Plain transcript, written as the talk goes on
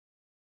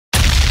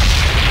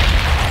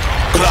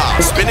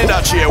Spinning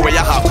that chair where you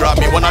have. Grab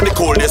me one of the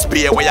coldest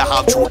beer where you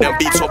have. True them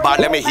beats so bad,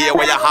 let me hear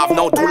where you have.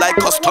 Now do like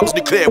customs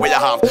declare where you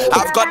have.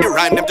 I've got the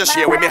rhyme them to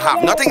share where me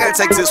have. Nothing else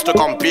exists to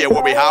compare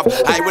what we have.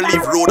 I will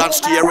leave road and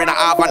steer in a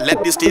half and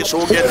let the stage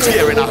show get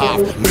tear in a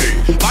half.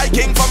 Me,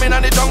 Viking coming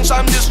on the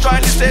junction, destroy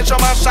the stage of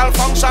my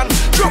function.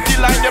 Drop the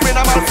line them in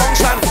a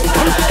malfunction.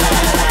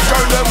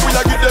 Turn them, we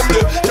a give them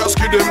the,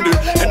 just give them the.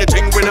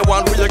 Anything we they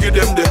want, we a give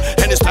them the.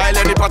 Any style,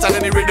 any pattern,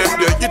 any rhythm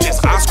the. You just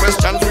ask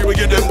questions, we will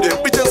give them the.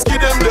 We just give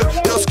them the,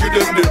 just give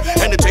them the.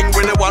 Anything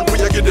we they want, we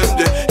a give them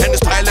the. Any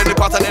style, any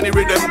pattern, any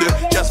rhythm the.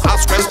 Just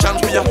ask questions,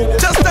 we a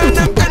just tell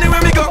them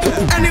anywhere we go,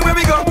 anywhere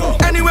we go,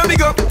 anywhere we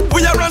go.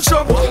 We a run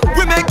show,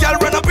 we make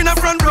y'all run up in a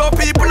front row.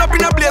 People up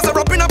in a blazer,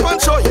 up in a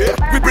poncho, yeah.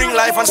 We bring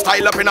life and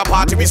style up in a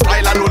party. We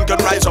style alone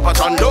can rise up a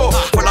tondo.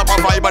 Full up a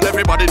vibe and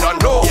everybody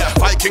don't know.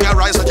 Viking a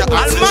rise at your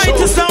hands.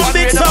 Almighty sound,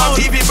 big sound.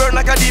 TV burn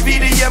like a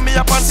DVD, yeah, me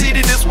up on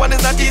CD. This one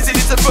is not easy,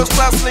 it's a first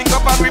class link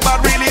up and we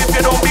bad really. If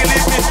you don't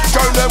believe me,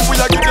 turn them, we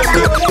a give them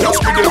the. Just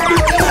give them the.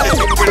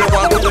 Anything we don't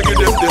want, we a give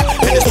them the.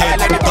 Any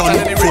style, any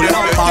pattern, any rhythm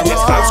the.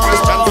 Just ask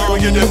questions,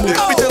 we give them the.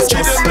 We just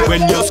give them the.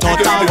 When you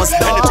thought I was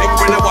done. Anything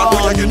we don't want,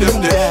 we a give them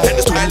the.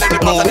 Any style, any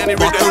pattern, any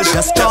rhythm the.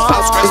 Just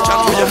ask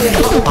questions, we a give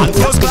them the. And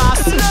first class,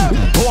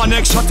 go on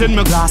next shot in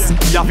my glass.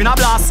 We having a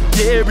blast,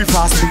 yeah we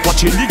fast.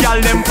 Watching the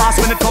gal them pass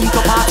when it come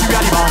to party we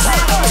are the boss.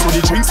 So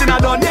the drinks in a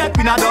done yet,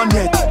 we not done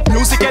yet.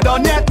 Music ain't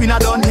done yet, we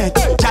not done yet.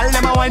 Gal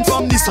them a wine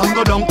from the sun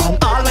go down and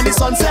all when the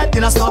sun set,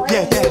 we not stop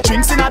yet.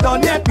 Drinks in a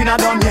done yet, we not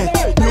done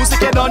yet.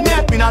 Music ain't done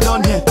yet, we not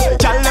done yet.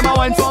 Gal them a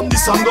wine from the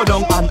sun go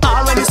down and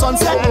all when the sun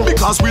set.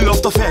 Because we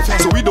love to fed,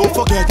 so we don't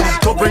forget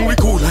to bring we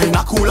cooler in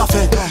a cooler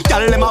fed.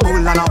 Gal them a bowl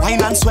and a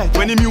wine and sweat.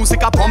 When the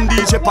music a pump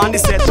DJ on the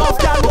set, tough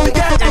gal we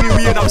get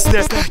anywhere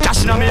downstairs.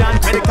 Cash in a me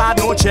hand, credit card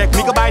no check.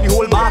 Me go buy the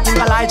whole market,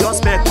 I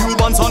just bet.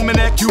 Cubans on me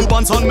neck,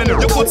 Cubans on me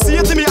neck. You could see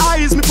it in me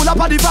eyes, me pull up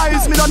a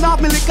device. Me don't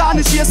have me lick on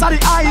the chase of the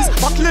eyes.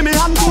 Buckle me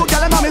hand go,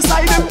 gal them on me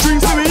side. Them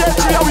drinks in me head,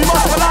 yeah we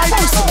must collide.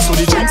 So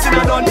the drinks in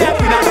a done yet,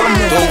 we not done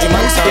yet.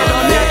 Music ain't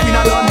done yet, we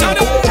not done yet.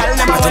 Gal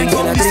them a wine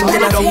from the sun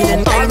go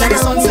down. All when the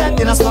sunset,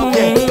 they not stop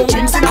yet.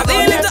 Drinks in a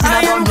done yet, we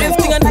not done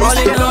yet.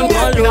 Music ain't done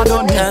yet, we not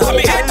done yet.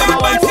 Gal them a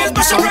wine from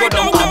the sun go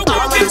down.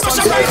 All when the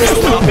sunset, they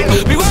stop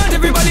it. We want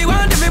everybody,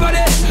 want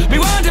everybody. We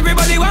want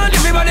everybody, want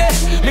everybody.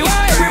 We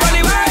want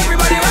everybody, want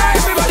everybody, want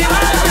everybody,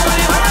 want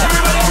everybody, want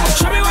everybody.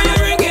 Show me what you're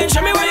drinking,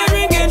 show me what you're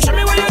drinking, show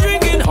me what you're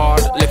drinking.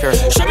 Hard liquor.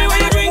 Show me what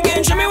you're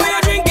drinking, show me what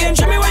you're drinking,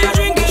 show me what you're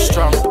drinking.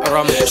 Strong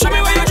rum. Show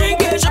me what you're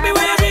drinking, show me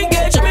what you're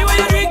drinking, show me what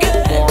you're drinking.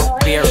 More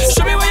beer.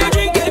 Show me what you're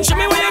drinking, show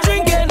me what you're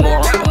drinking.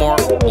 More,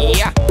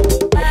 yeah.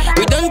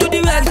 We done do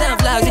the rags and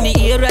flags in the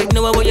air right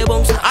now. Where you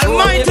bounce?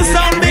 Almighty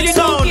sound, big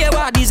sound. Don't care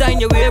what design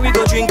you wear, we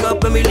go drink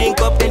up and we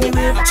link up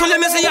anywhere. So let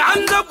me see your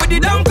hands up with the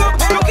down cup.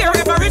 Don't care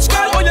if a rich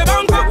girl or your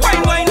bank up.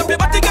 Wine up your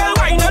body, girl,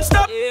 wine not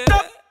stop.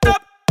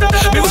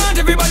 We want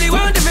everybody,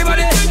 want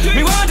everybody.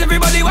 We want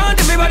everybody, want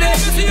everybody.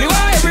 We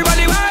want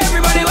everybody, want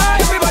everybody,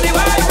 want everybody,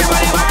 want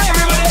everybody, want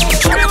everybody.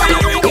 Show me what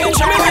you're drinking,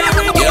 show me what you're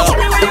drinking, show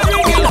me what you're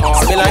drinking.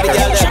 Me like the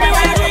girl, show me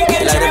what you're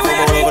drinking, show me what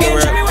you're drinking,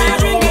 show me what you're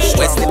drinking.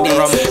 West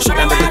Indies,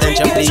 remember the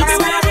attention please. Show me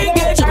what you're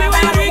drinking, show me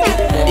what you're drinking.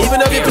 Even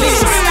though you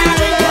please,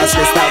 watch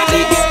this stop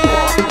please.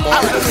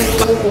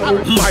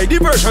 My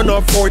diversion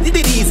of 40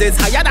 DVDs is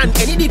higher than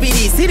any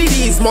DVD.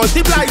 CDs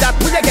multiply that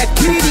when you get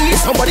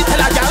KDs. Somebody tell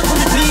a girl for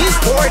me please.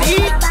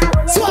 40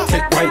 swap.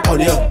 Take wine on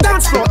you.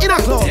 Dance floor in a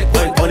club. Take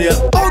wine on you.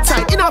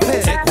 Outside in a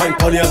bed. Take wine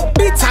on you.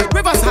 Beat side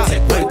riverside.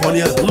 Take wine on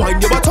you.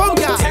 Mind your bottom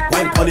girl. Take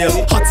wine on you.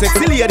 Hot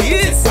sexy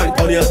ladies. Wine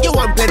on you. You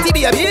want plenty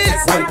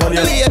babies. Wine on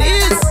you.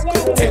 Ladies.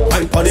 Take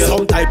wine on you.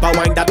 Some type of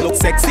wine that looks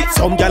sexy.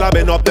 Some gal a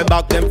bend up them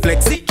back them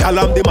flexy. Gal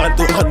I'm the man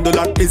to handle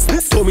that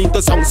business. Don't mean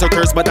to sound so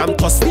curse but I'm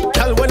thirsty.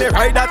 Gal when you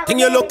ride that thing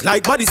you look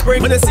like body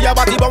spring. When you see a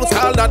body bounce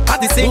call that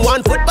body sing.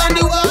 1 foot on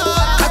the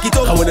wall. Cock it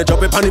up. And when you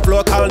drop it on the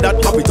floor call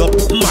that pop it up.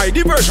 My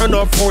diversion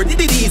of 40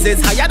 DVDs is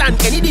higher than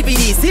any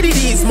DVD.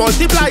 CDs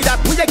multiply that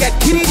when you get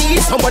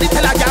KDs. Somebody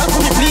tell a gal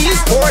for me please.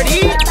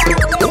 40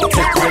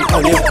 take wine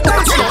on you.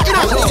 Dance floor in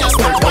a club. Take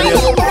wine on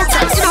you.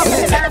 Outside in a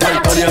bed. Take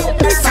wine on you.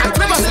 Big side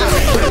riverside.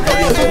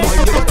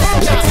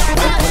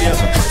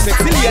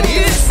 Sexy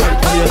ladies.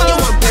 You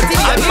want plenty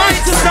of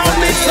Almighty sound,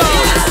 big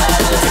sound.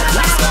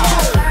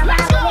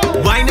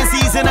 Wine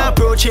season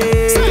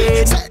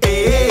approaching.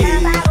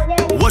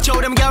 Watch how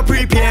them girl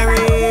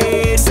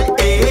preparing.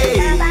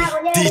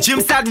 The gym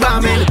start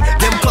ramming.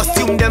 Them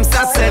costume them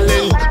start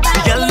selling.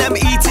 The girl them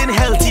eating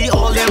healthy.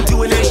 All them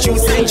doing is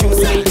juicing.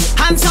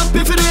 Hands up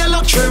if you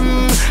look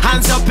trim.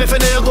 Hands up if you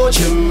go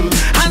gym.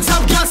 Hands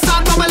up, girl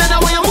start bubbling.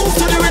 And when you move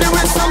to the rhythm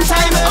with some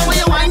time. And when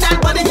you wind that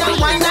body, girl,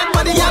 wind that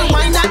body, girl,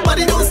 wind that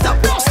body, don't stop.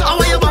 And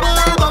when you bubble,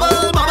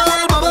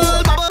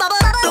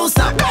 don't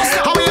stop.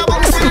 How when you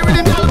bounce to the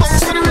rhythm, girl,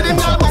 bounce to the rhythm,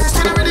 girl, bounce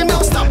to the rhythm,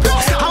 don't stop.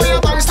 How when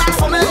you bounce that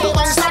for me,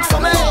 bounce that for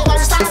me,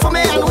 bounce that for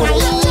me, and when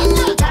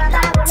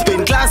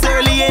spin class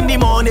early in the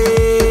morning.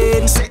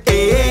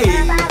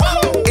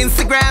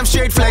 Instagram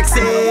straight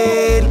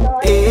flexing.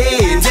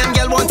 Them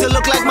girl want to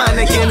look like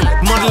mannequin.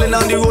 Modeling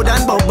on the road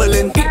and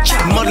bubbling.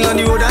 Model on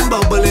the road and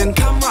bubbling.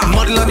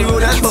 Model on the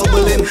road and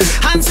bubbling.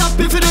 Hands up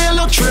do you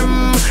look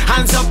trim?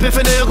 Hands up if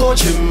you do you go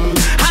gym.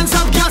 Hands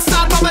up, girl,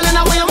 start bubbling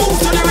away. You move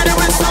to the rhythm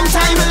with some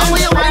time. And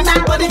away you wind and